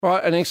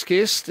Right, our next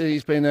guest,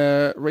 he's been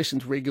a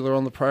recent regular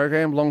on the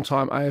program,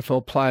 long-time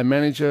AFL player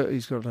manager.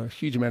 He's got a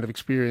huge amount of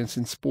experience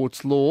in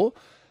sports law.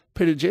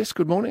 Peter Jess,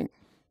 good morning.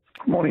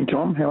 Morning,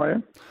 Tom. How are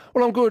you?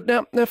 Well, I'm good.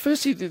 Now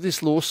firstly,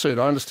 this lawsuit,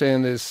 I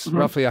understand there's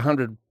roughly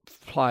 100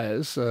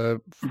 players,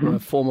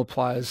 former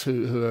players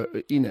who are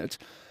in it.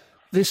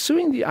 They're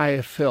suing the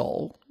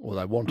AFL, or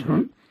they want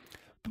to.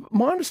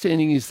 My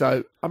understanding is,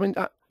 though,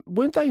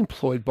 weren't they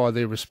employed by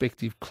their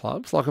respective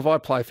clubs? Like if I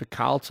play for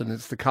Carlton,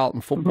 it's the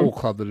Carlton Football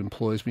Club that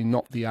employs me,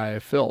 not the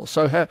AFL.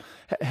 So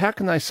how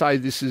can they say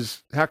this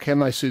is? How can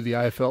they sue the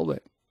AFL then?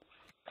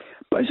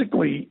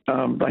 Basically,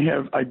 they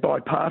have a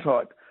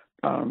bipartite,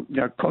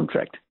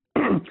 contract.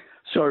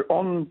 So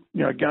on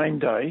game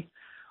day,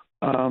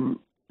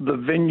 the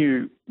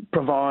venue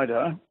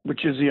provider,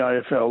 which is the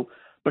AFL,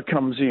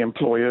 becomes the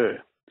employer.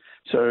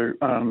 So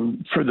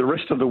for the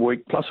rest of the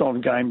week, plus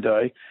on game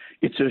day,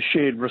 it's a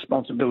shared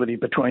responsibility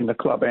between the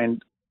club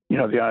and, the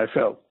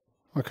AFL.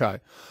 Okay.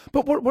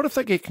 But what if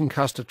they get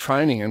concussed at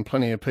training, and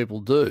plenty of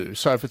people do?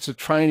 So if it's a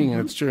training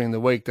and it's during the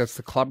week, that's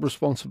the club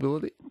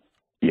responsibility?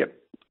 Yep.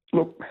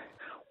 Look,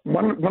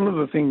 one of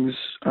the things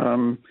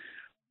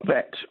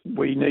that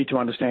we need to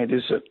understand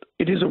is that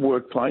it is a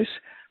workplace.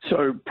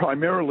 So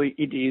primarily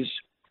it is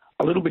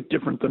a little bit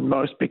different than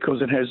most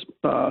because it has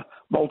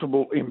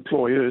multiple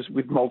employers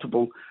with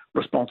multiple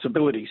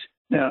responsibilities.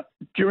 Now,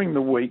 during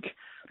the week,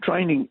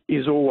 training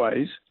is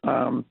always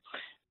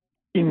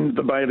in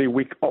the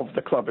bailiwick of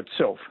the club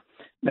itself.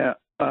 Now,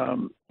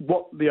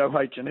 what the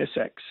OH&S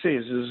Act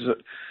says is that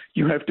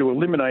you have to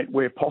eliminate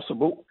where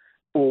possible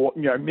or,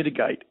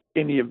 mitigate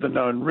any of the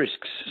known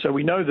risks. So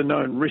we know the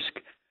known risk,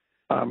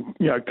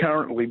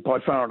 currently by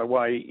far and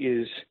away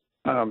is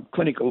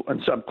clinical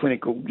and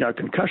subclinical,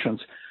 concussions.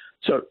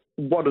 So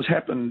what has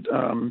happened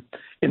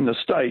in the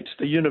States,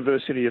 the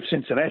University of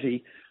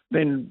Cincinnati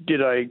then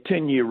did a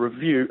 10-year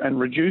review and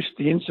reduced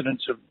the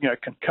incidence of,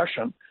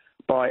 concussion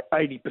by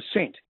 80%.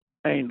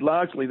 And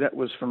largely that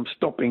was from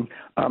stopping,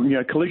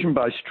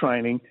 collision-based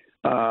training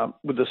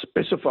with a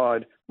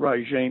specified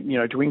regime,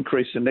 to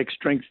increase the neck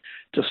strength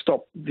to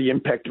stop the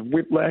impact of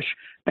whiplash,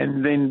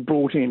 and then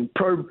brought in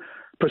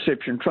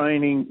proprioception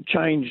training,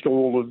 changed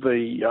all of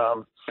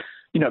the,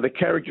 the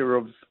character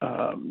of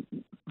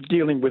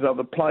dealing with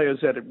other players,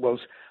 that it was,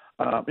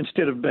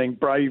 instead of being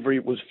bravery,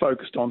 it was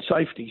focused on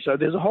safety. So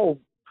there's a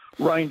whole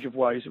range of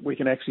ways that we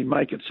can actually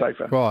make it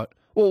safer. Right.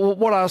 Well,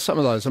 what are some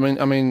of those?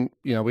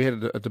 We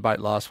had a debate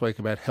last week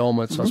about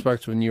helmets. I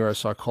spoke to a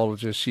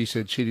neuropsychologist. She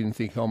said she didn't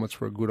think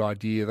helmets were a good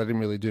idea. They didn't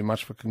really do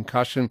much for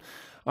concussion.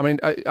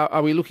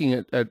 Are we looking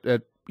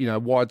at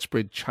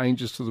widespread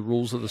changes to the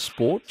rules of the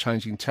sport,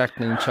 changing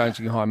tackling,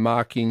 changing high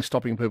marking,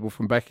 stopping people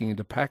from backing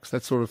into packs,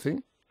 that sort of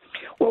thing?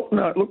 Well,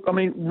 no, look,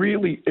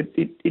 really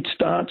it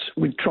starts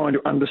with trying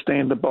to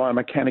understand the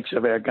biomechanics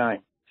of our game.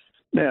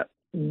 Now,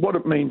 what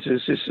it means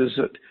is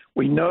that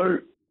we know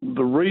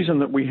the reason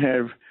that we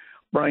have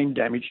brain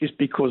damage is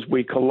because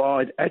we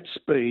collide at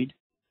speed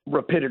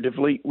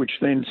repetitively, which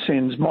then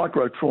sends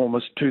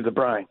microtraumas to the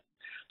brain.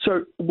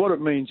 So what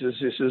it means is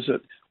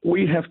that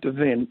we have to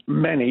then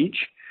manage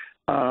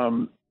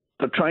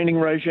the training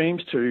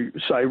regimes to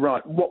say,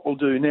 right, what we'll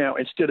do now,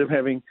 instead of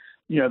having,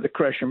 the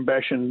crash and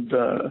bash and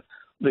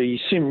the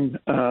sim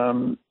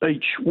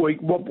each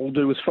week, what we'll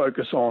do is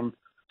focus on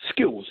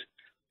skills.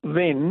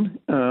 Then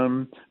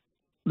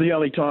the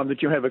only time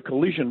that you have a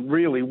collision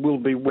really will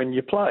be when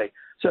you play.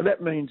 So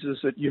that means is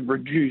that you've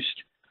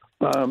reduced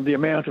the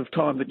amount of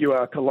time that you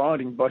are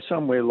colliding by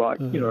somewhere like,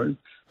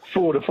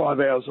 4 to 5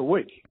 hours a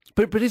week.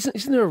 But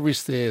isn't there a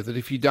risk there that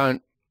if you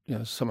don't,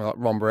 something like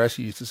Ron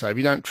Barassi used to say, if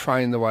you don't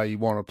train the way you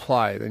want to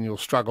play, then you'll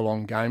struggle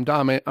on game day?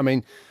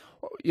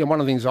 One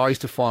of the things I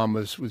used to find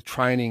was with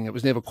training, it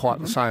was never quite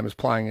the same as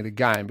playing at a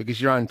game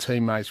because your own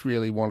teammates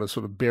really want to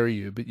sort of bury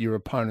you, but your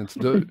opponents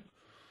do.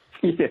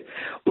 Yeah.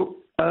 Look,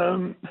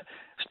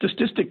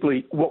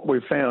 statistically, what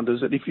we've found is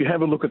that if you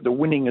have a look at the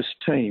winningest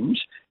teams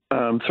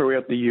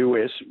throughout the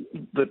US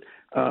that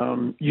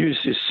use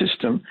this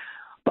system,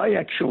 they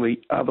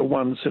actually are the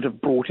ones that have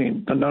brought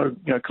in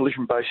the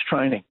collision-based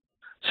training.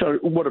 So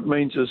what it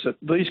means is that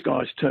these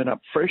guys turn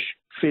up fresh,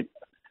 fit,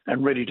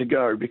 and ready to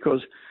go,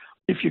 because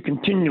if you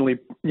continually,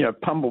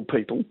 pummel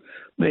people,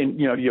 then,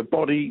 your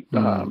body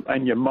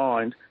and your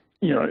mind,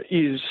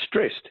 is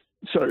stressed.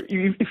 So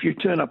if you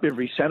turn up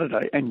every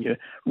Saturday and you're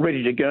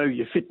ready to go,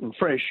 you're fit and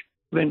fresh,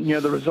 then,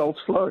 the results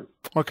flow.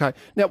 Okay.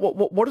 Now,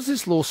 what does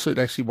this lawsuit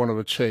actually want to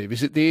achieve?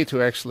 Is it there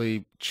to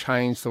actually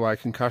change the way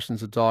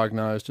concussions are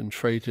diagnosed and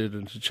treated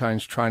and to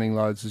change training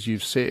loads, as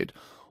you've said?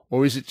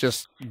 Or is it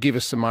just give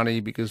us some money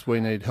because we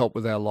need help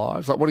with our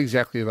lives? Like, what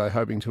exactly are they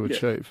hoping to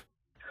achieve?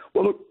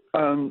 Well, look,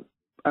 and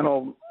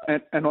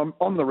I'm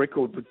on the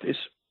record with this.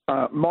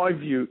 My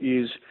view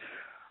is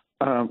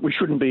we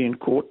shouldn't be in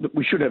court, but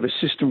we should have a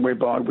system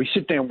whereby we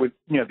sit down with,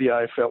 the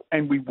AFL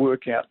and we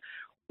work out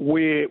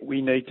where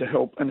we need to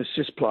help and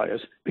assist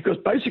players. Because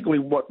basically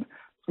what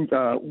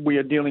we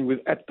are dealing with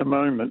at the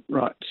moment,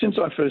 right, since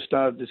I first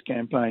started this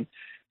campaign,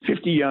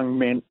 50 young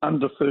men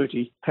under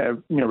 30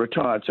 have,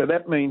 retired. So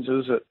that means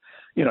is that,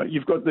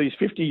 you've got these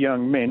 50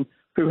 young men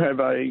who have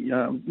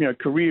a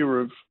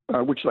career of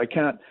which they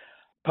can't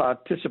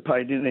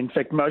participate in. In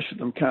fact, most of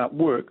them can't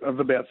work, of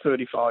about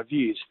 35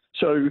 years.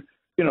 So,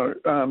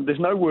 there's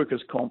no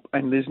workers' comp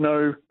and there's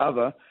no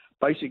other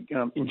basic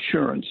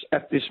insurance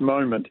at this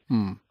moment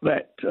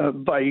that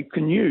they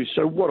can use.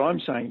 So what I'm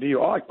saying to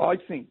you, I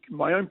think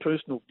my own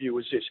personal view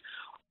is this.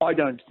 I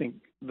don't think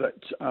that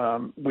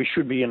we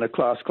should be in a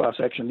class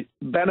action.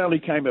 That only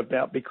came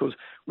about because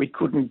we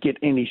couldn't get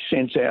any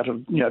sense out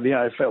of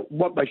the AFL.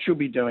 What they should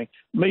be doing,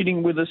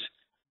 meeting with us,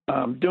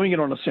 doing it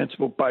on a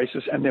sensible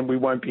basis, and then we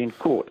won't be in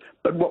court.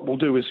 But what we'll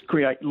do is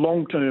create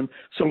long-term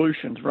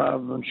solutions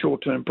rather than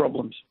short-term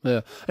problems. Yeah.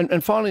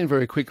 And finally, and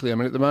very quickly, I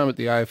mean, at the moment,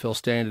 the AFL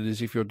standard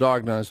is if you're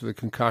diagnosed with a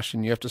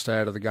concussion, you have to stay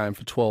out of the game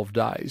for 12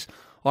 days.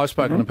 I've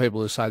spoken to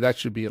people who say that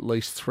should be at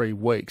least 3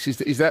 weeks.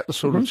 Is that the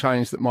sort of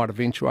change that might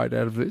eventuate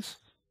out of this?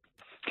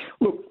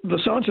 Look, the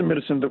science of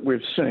medicine that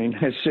we've seen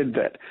has said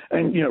that.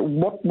 And,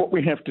 what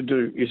we have to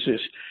do is this,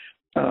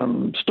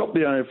 stop the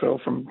AFL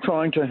from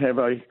trying to have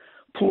a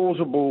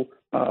plausible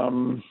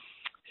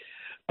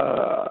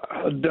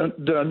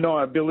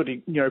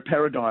deniability,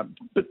 paradigm.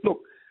 But look,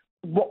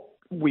 what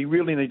we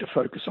really need to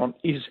focus on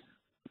is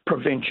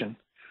prevention,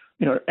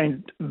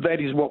 and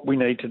that is what we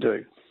need to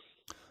do.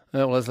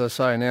 Well, as I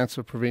say, an ounce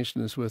of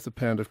prevention is worth a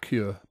pound of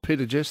cure.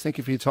 Peter Jess, thank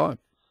you for your time.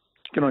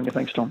 Good on you.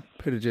 Thanks, Tom.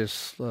 Peter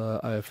Jess,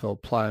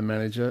 AFL player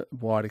manager,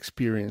 wide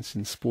experience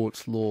in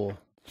sports law.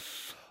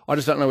 I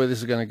just don't know where this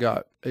is going to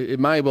go. It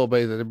may well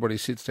be that everybody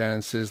sits down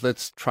and says,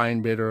 let's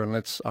train better and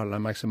let's,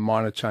 make some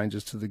minor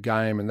changes to the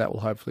game, and that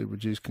will hopefully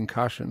reduce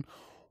concussion,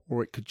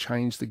 or it could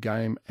change the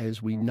game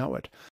as we know it.